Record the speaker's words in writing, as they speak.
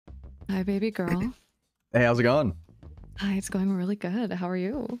Hi, baby girl. Hey, how's it going? Hi, it's going really good. How are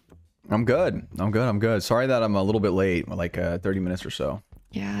you? I'm good. I'm good. Sorry that I'm a little bit late, like 30 minutes or so.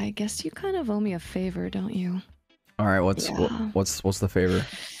 Yeah, I guess you kind of owe me a favor, don't you? All right, what's the favor?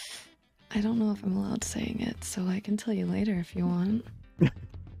 I don't know if I'm allowed saying it, so I can tell you later if you want.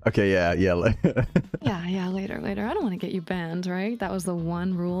 Okay, yeah. yeah, later. I don't want to get you banned, right? That was the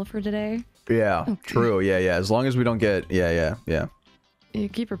one rule for today. Yeah, okay. True. Yeah. As long as we don't get yeah. You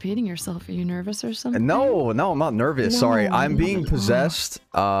keep repeating yourself. Are you nervous or something? No, I'm not nervous. No, sorry, I'm being possessed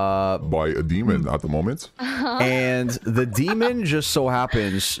by a demon at the moment. And the demon just so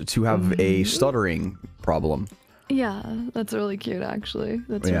happens to have a stuttering problem. Yeah, that's really cute, actually.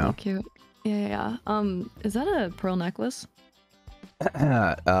 That's really cute. Yeah. Is that a pearl necklace?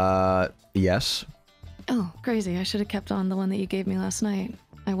 Yes. Oh, crazy. I should have kept on the one that you gave me last night.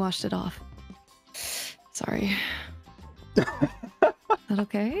 I washed it off. Sorry. Is that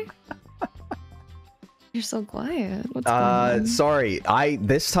okay? You're so quiet. What's going on? Sorry.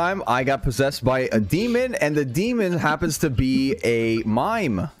 This time I got possessed by a demon, and the demon happens to be a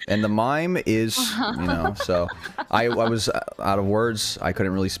mime, and the mime is, you know, so I was out of words. I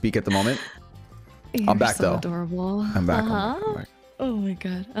couldn't really speak at the moment. I'm back so though. Adorable. I'm back. I'm back. Oh my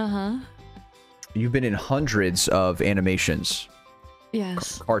god. You've been in hundreds of animations.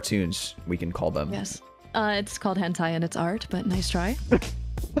 Yes. Cartoons, we can call them. Yes. It's called hentai and it's art, but nice try.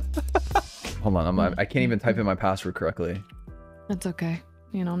 Hold on, I can't even type in my password correctly. That's okay.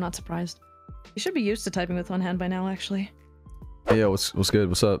 You know, I'm not surprised. You should be used to typing with one hand by now, actually. Hey, yo, what's good?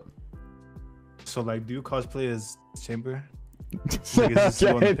 What's up? So, like, do you cosplay as Chamber? Like,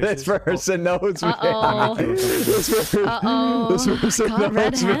 okay, this person knows me. This person knows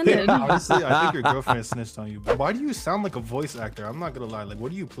red-handed. Honestly, I think your girlfriend snitched on you. But why do you sound like a voice actor? I'm not gonna lie. Like,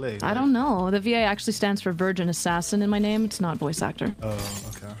 what do you play? I don't know. The VA actually stands for Virgin Assassin in my name. It's not voice actor.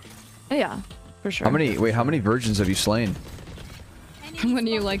 Oh, okay. Yeah, for sure. How many virgins have you slain? Wouldn't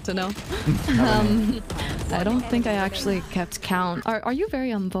you like to know? I don't think I actually kept count. Are you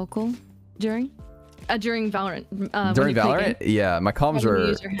very vocal during Valorant? During Valorant? Yeah, my comms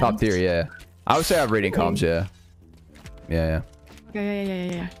are top tier, yeah. I would say I have rating comms, yeah. Yeah.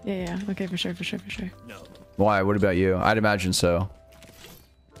 Yeah. Okay, for sure. No. Why? What about you? I'd imagine so.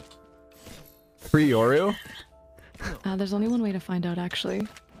 Free Yoru? There's only one way to find out, actually.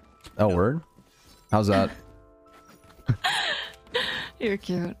 Oh, word? How's that? You're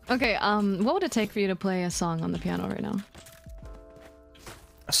cute. Okay, what would it take for you to play a song on the piano right now?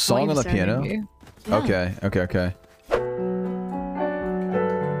 A song on the piano? Yeah. Okay.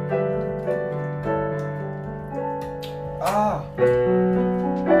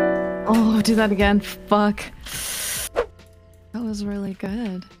 Oh, do that again. Fuck. That was really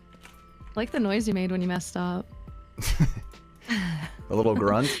good. I like the noise you made when you messed up. A little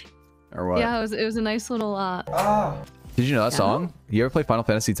grunt? Or what? Yeah, it was a nice little Did you know that song? You ever play Final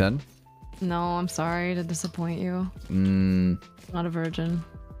Fantasy X? No, I'm sorry to disappoint you. Not a virgin.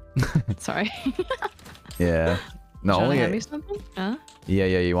 Sorry. Yeah. No, only heavy something? Huh? Yeah,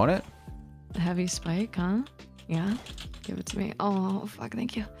 you want it? A heavy spike, huh? Yeah. Give it to me. Oh, fuck,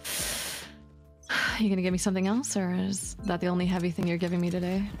 thank you. You gonna give me something else, or is that the only heavy thing you're giving me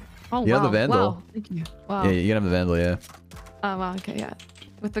today? Oh, you wow. have the Vandal. Wow. Thank you. Wow. Yeah, you can have the Vandal, yeah. Oh, wow, okay, yeah.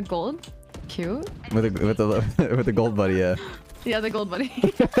 With the gold? Cute. With the gold buddy, yeah. Yeah, the gold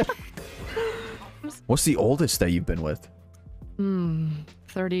buddy. What's the oldest that you've been with?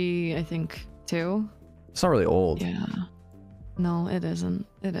 30, I think, 2. It's not really old. Yeah. No, it isn't.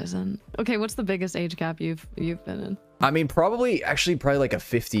 It isn't. Okay, what's the biggest age gap you've been in? I mean, probably like a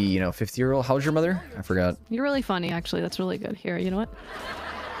 50-year-old. How's your mother? I forgot. You're really funny, actually. That's really good. Here, you know what?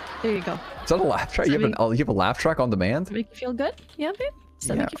 There you go. Is that a laugh track? You have a laugh track on demand? Make you feel good? Yeah, babe? Does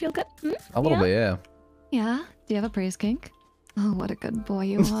that make you feel good? A little bit, yeah. Yeah? Do you have a praise kink? Oh, what a good boy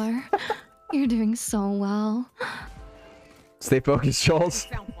you are. You're doing so well. Stay focused, Jollz.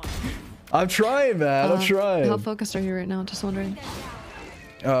 I'm trying, man. I'm trying. How focused are you right now? Just wondering.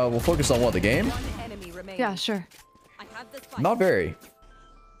 We'll focus on what? The game? Yeah, sure. Not very.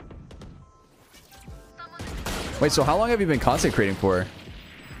 Wait, so how long have you been content creating for?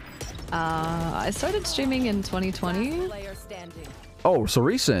 I started streaming in 2020. Oh, so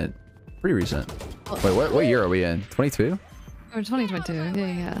recent. Pretty recent. Wait, what year are we in? 22? Or 2022.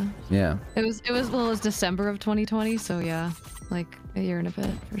 Yeah. It was December of 2020, so yeah. Like a year and a bit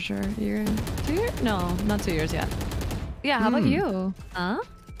for sure. A year and 2 years? No, not 2 years yet. Yeah, how about you? Huh?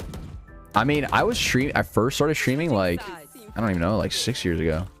 I mean, I first started streaming like, I don't even know, like 6 years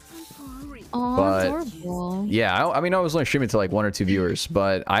ago. Oh, but adorable. Yeah, I mean, I was only streaming to like 1 or 2 viewers,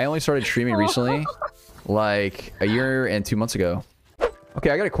 but I only started streaming recently, like a year and 2 months ago. Okay,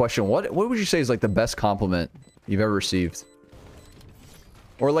 I got a question. What would you say is like the best compliment you've ever received?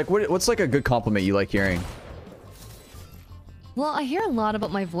 Or like what's like a good compliment you like hearing? Well, I hear a lot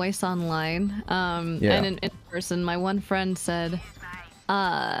about my voice online. And in person, my one friend said,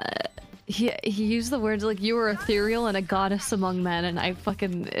 he used the words like you were ethereal and a goddess among men, and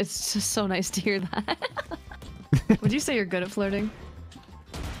it's just so nice to hear that. Would you say you're good at flirting?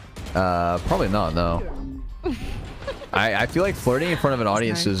 Probably not, no. I feel like flirting in front of an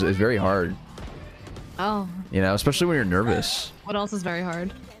audience is very hard. Oh. You know, especially when you're nervous. What else is very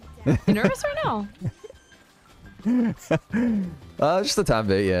hard? You nervous right now? Just a tad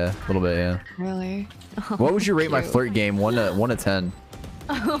bit, yeah. A little bit, yeah. Really? Oh, what would you rate my cute. flirt game? 1 to 10.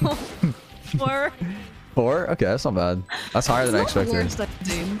 4. 4? Okay, that's not bad. That's higher than I expected. Worst I've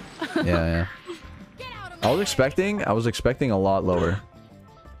seen. Yeah. I was expecting a lot lower.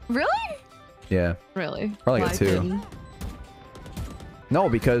 Really? Yeah. Really? Probably Why like a 2. didn't? No,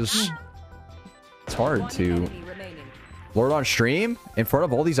 because it's hard to flirt on stream in front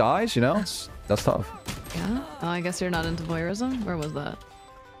of all these eyes, you know? That's tough. Yeah? Oh, I guess you're not into voyeurism? Where was that?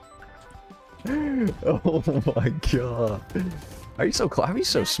 Oh my god. Are you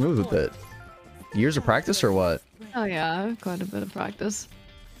so smooth with it? Years of practice or what? Oh yeah, quite a bit of practice.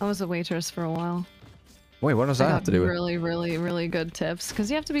 I was a waitress for a while. Wait, what does that have to do with? Really good tips. Because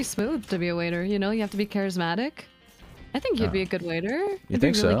you have to be smooth to be a waiter, you know? You have to be charismatic. I think you'd be a good waiter. You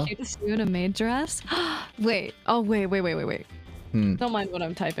think It'd be really so? cute to see you in a maid dress. Wait. Oh, wait. Don't mind what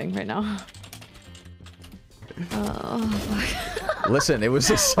I'm typing right now. Oh. Listen, it was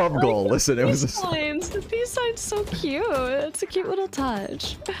a sub goal. Listen, it was a The peace sign's so cute. It's a cute little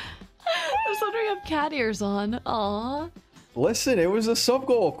touch. I was wondering if cat ears on. Aw. Listen, it was a sub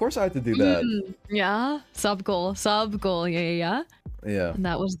goal. Of course I had to do that. Yeah. Sub goal. Yeah. Yeah. And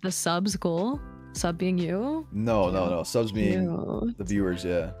that was the subs goal. Sub being you. No. Subs being You. the viewers,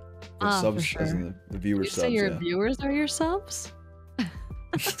 yeah. The subs for sure. as in the viewers You subs, say your yeah. viewers are your subs?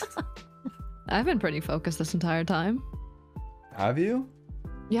 I've been pretty focused this entire time. Have you?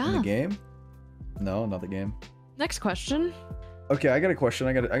 Yeah. In the game? No, not the game. Next question. Okay, I got a question.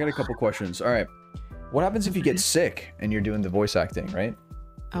 I got a couple questions. All right. What happens if you get sick and you're doing the voice acting, right?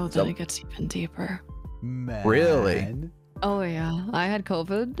 Oh, then it gets even deeper. Man. Really? Oh yeah, I had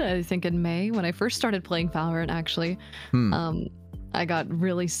COVID, I think in May, when I first started playing Valorant, actually. I got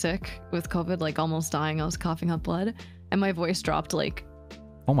really sick with COVID, like almost dying. I was coughing up blood, and my voice dropped like...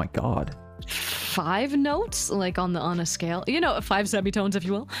 Oh my god. 5 notes, like on a scale, you know, 5 semitones, if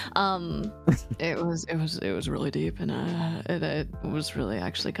you will. It was really deep, and it was really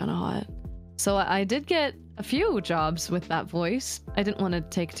actually kind of hot. So I did get a few jobs with that voice. I didn't want to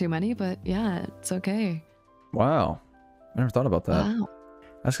take too many, but yeah, it's okay. Wow. I never thought about that. Wow.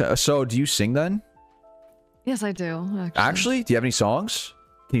 That's so do you sing then? Yes, I do. Actually, do you have any songs?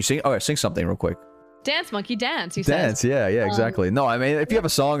 Can you sing? Oh, sing something real quick. Dance, monkey, dance. He Dance, says. yeah, exactly. No, I mean, if you have a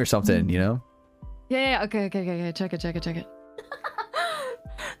song or something, you know. Yeah. Okay. Check it.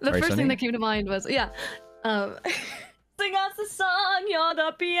 The first thing that came to mind was sing us a song. You're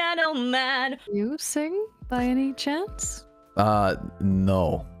the piano man. You sing by any chance?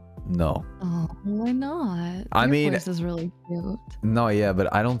 No. Oh, why not? I mean, voice is really cute. No, yeah,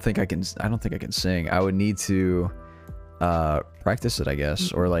 but I don't think I can sing. I would need to practice it, I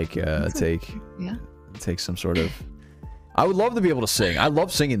guess, or like take some sort of... I would love to be able to sing. I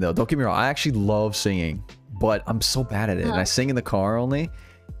love singing though, don't get me wrong. I actually love singing, but I'm so bad at it, and I sing in the car only.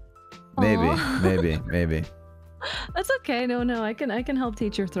 Maybe. That's okay. No, I can help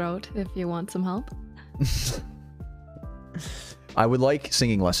teach your throat if you want some help. I would like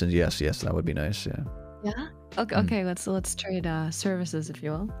singing lessons. Yes, that would be nice. Yeah. Yeah. Okay. Let's trade services, if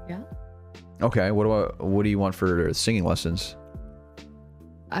you will. Yeah. Okay. What do you want for singing lessons?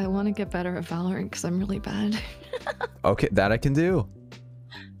 I want to get better at Valorant because I'm really bad. Okay, that I can do.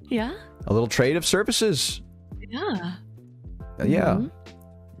 Yeah. A little trade of services. Yeah. Yeah.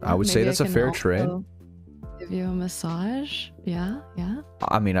 I would say that's a fair trade. Give you a massage. Yeah.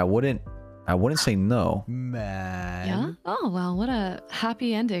 I mean, I wouldn't say no. Man. Yeah. Oh well, what a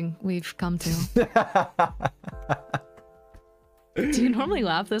happy ending we've come to. Do you normally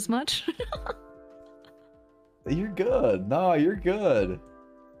laugh this much? You're good. No, you're good.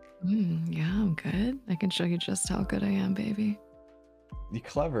 Yeah, I'm good. I can show you just how good I am, baby. You're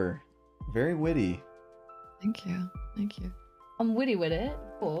clever. Very witty. Thank you. I'm witty with it,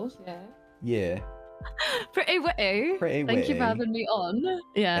 of course. Yeah. Yeah. Pretty witty. Thank you for having me on.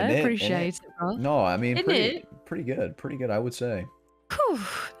 Yeah, I appreciate it, bro. No, I mean, pretty good, I would say. Whew.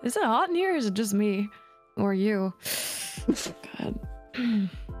 Is it hot in here, or is it just me? Or you? God.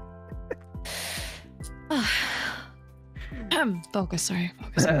 Focus, sorry.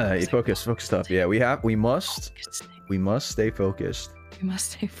 Focus. Focused up. Yeah, we must stay focused. We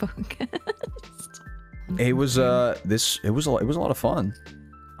must stay focused. It was a lot of fun.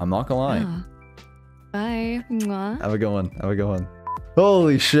 I'm not gonna lie. Yeah. Bye. Mwah. Have a good one. Have a good one.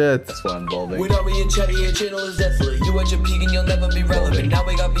 Holy shit. That's why I'm balding. We know me and Chetty, your channel is desolate. You at your peak and you'll never be relevant. Now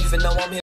we got beef and now I'm here.